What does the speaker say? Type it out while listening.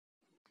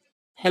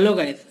Hello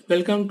guys,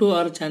 welcome to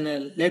our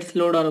channel. Let's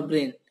load our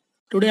brain.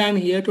 Today I am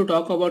here to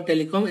talk about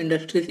telecom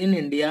industries in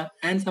India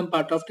and some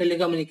part of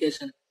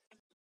telecommunication.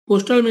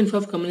 Postal means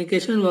of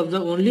communication was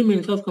the only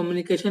means of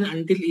communication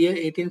until year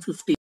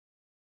 1850,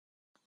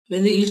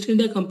 when the East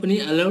India Company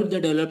allowed the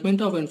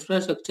development of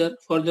infrastructure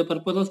for the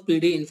purpose of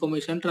speedy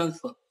information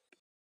transfer.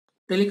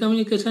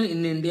 Telecommunication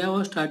in India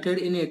was started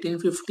in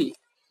 1850.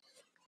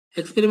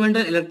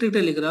 Experimental electric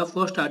telegraph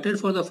was started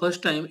for the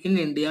first time in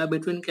India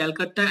between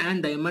Calcutta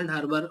and Diamond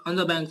Harbour on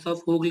the banks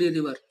of Hooghly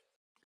River.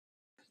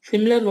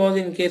 Similar was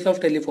in case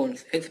of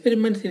telephones.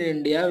 Experiments in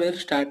India were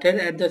started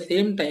at the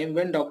same time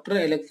when Dr.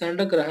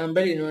 Alexander Graham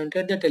Bell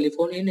invented the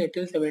telephone in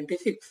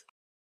 1876.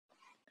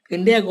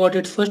 India got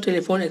its first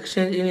telephone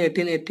exchange in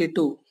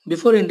 1882.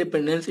 Before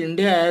independence,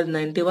 India had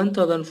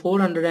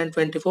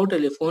 91,424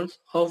 telephones,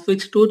 of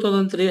which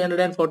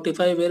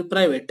 2,345 were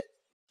private.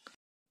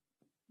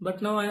 But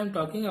now I am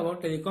talking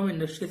about telecom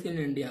industries in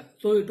India,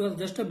 so it was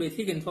just a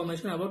basic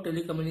information about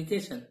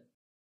telecommunication.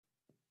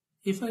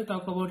 If I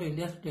talk about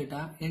India's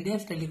data,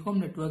 India's telecom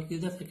network is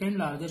the second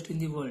largest in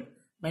the world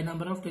by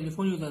number of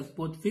telephone users,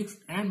 both fixed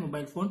and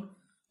mobile phone,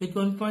 with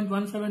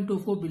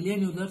 1.1724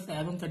 billion users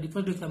as on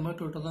 31st December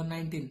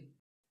 2019.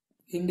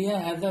 India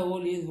as a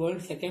whole is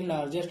world's second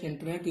largest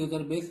internet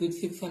user base with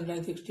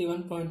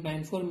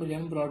 661.94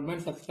 million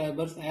broadband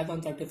subscribers as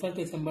on 31st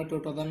December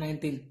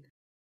 2019.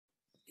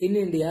 In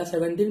India,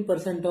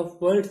 17% of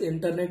world's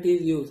internet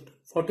is used.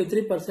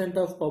 43%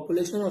 of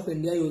population of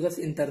India uses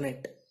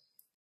internet.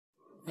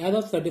 As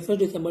of 31st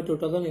December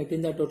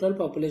 2018, the total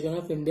population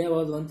of India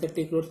was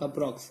 130 crores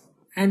approx.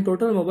 And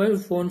total mobile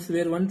phones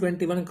were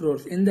 121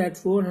 crores. In that,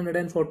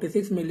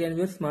 446 million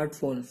were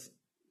smartphones.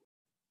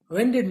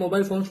 When did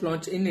mobile phones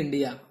launch in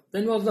India?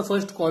 When was the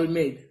first call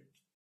made?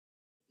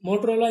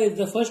 Motorola is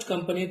the first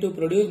company to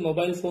produce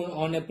mobile phone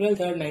on April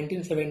 3,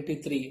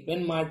 1973,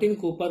 when Martin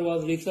Cooper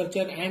was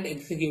researcher and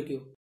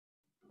executive.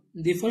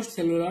 The first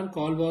cellular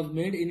call was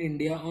made in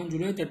India on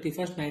July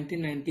 31,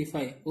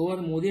 1995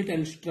 over Modi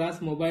Telstra's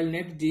mobile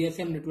net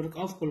GSM network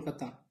of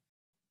Kolkata.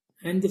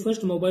 And the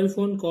first mobile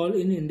phone call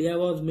in India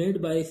was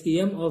made by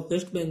CM of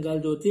West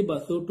Bengal Jyoti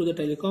Basu to the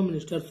Telecom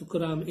Minister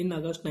Sukhram in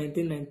August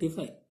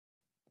 1995.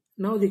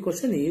 Now the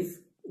question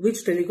is,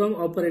 which telecom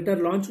operator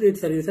launched its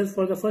services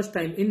for the first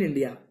time in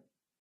India?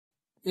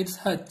 It's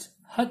Hutch.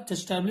 Hutch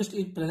established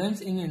its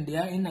presence in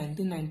India in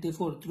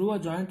 1994 through a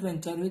joint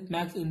venture with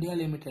Max India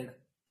Limited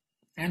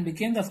and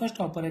became the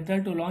first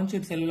operator to launch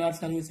its cellular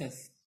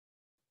services.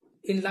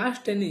 In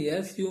last 10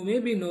 years, you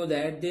maybe know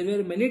that there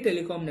were many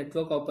telecom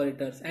network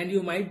operators and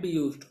you might be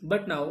used,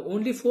 but now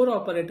only 4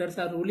 operators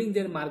are ruling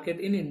their market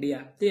in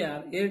India. They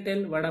are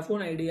Airtel,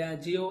 Vodafone Idea,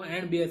 Jio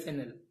and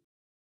BSNL.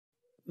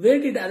 Where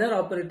did other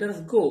operators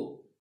go?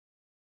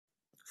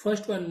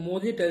 First one,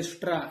 Modi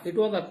Telstra. It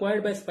was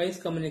acquired by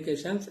Spice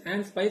Communications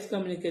and Spice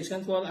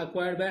Communications was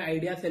acquired by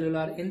Idea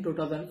Cellular in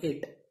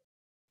 2008.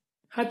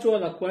 Hutch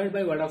was acquired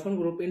by Vodafone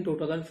Group in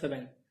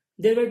 2007.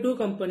 There were 2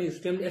 companies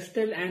named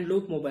Estel and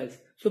Loop Mobiles.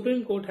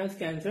 Supreme Court has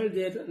cancelled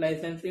their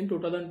license in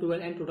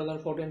 2012 and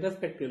 2014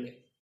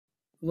 respectively.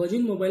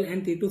 Virgin Mobile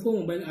and T24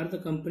 Mobile are the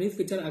companies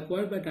which are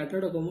acquired by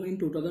Tata Docomo in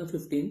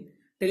 2015.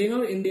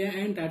 Telenor India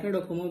and Tata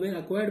Docomo were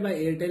acquired by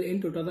Airtel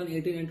in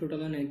 2018 and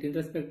 2019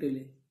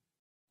 respectively.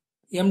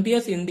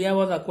 MTS India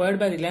was acquired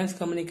by Reliance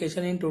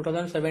Communication in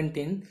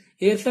 2017.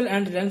 Airtel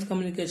and Reliance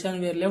Communication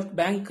were left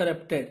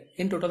bankrupted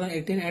in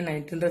 2018 and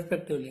 19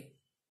 respectively.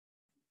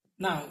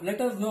 Now,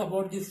 let us know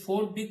about these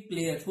 4 big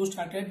players who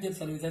started their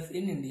services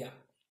in India.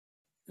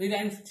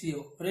 Reliance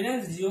Jio.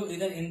 Reliance Jio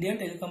is an Indian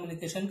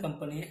telecommunication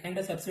company and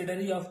a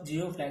subsidiary of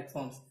Jio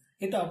Platforms.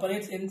 It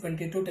operates in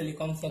 22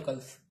 telecom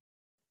circles.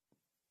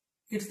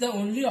 It's the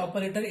only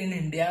operator in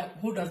India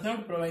who does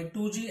not provide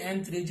 2G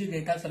and 3G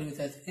data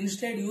services.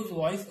 Instead, use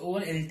voice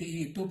over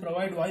LTE to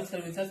provide voice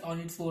services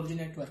on its 4G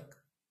network.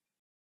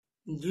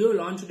 Jio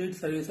launched its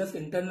services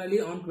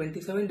internally on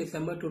 27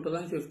 December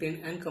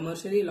 2015 and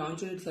commercially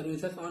launched its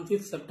services on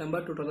 5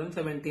 September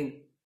 2017.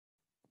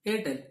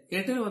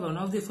 Airtel was one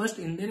of the first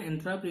Indian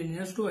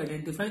entrepreneurs to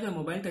identify the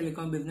mobile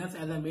telecom business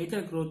as a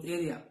major growth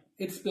area.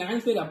 Its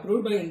plans were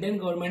approved by Indian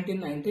government in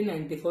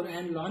 1994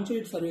 and launched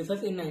its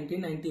services in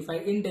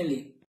 1995 in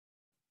Delhi.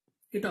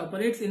 It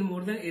operates in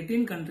more than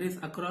 18 countries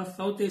across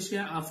South Asia,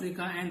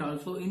 Africa and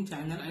also in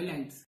Channel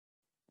Islands.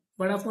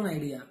 Vodafone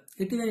Idea.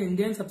 It is an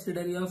Indian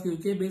subsidiary of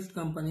UK-based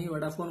company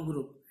Vodafone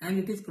Group and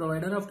it is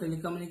provider of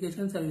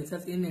telecommunication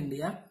services in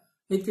India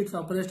with its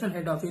operational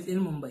head office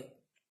in Mumbai.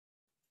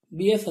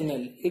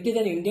 BSNL. It is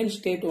an Indian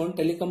state-owned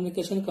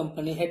telecommunication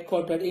company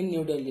headquartered in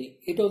New Delhi.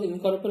 It was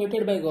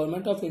incorporated by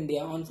Government of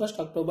India on 1st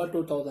October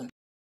 2000.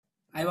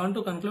 I want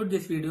to conclude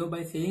this video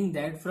by saying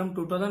that from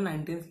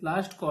 2019's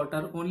last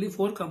quarter, only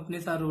 4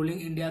 companies are ruling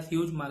India's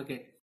huge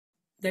market.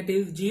 That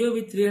is Jio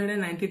with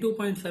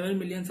 392.7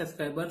 million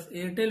subscribers,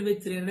 Airtel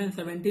with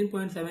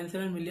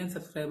 317.77 million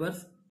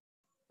subscribers,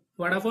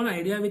 Vodafone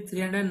Idea with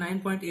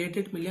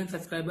 309.88 million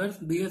subscribers,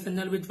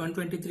 BSNL with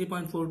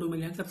 123.42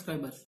 million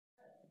subscribers.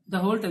 The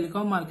whole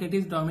telecom market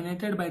is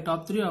dominated by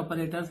top 3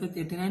 operators with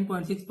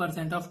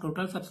 89.6% of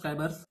total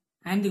subscribers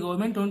And the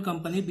government-owned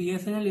company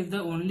BSNL is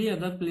the only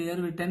other player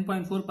with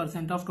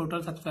 10.4% of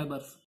total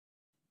subscribers.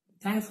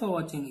 Thanks for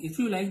watching. If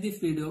you like this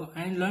video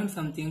and learned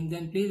something,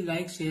 then please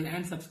like, share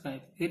and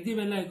subscribe. Hit the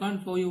bell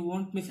icon so you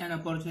won't miss an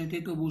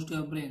opportunity to boost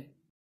your brain.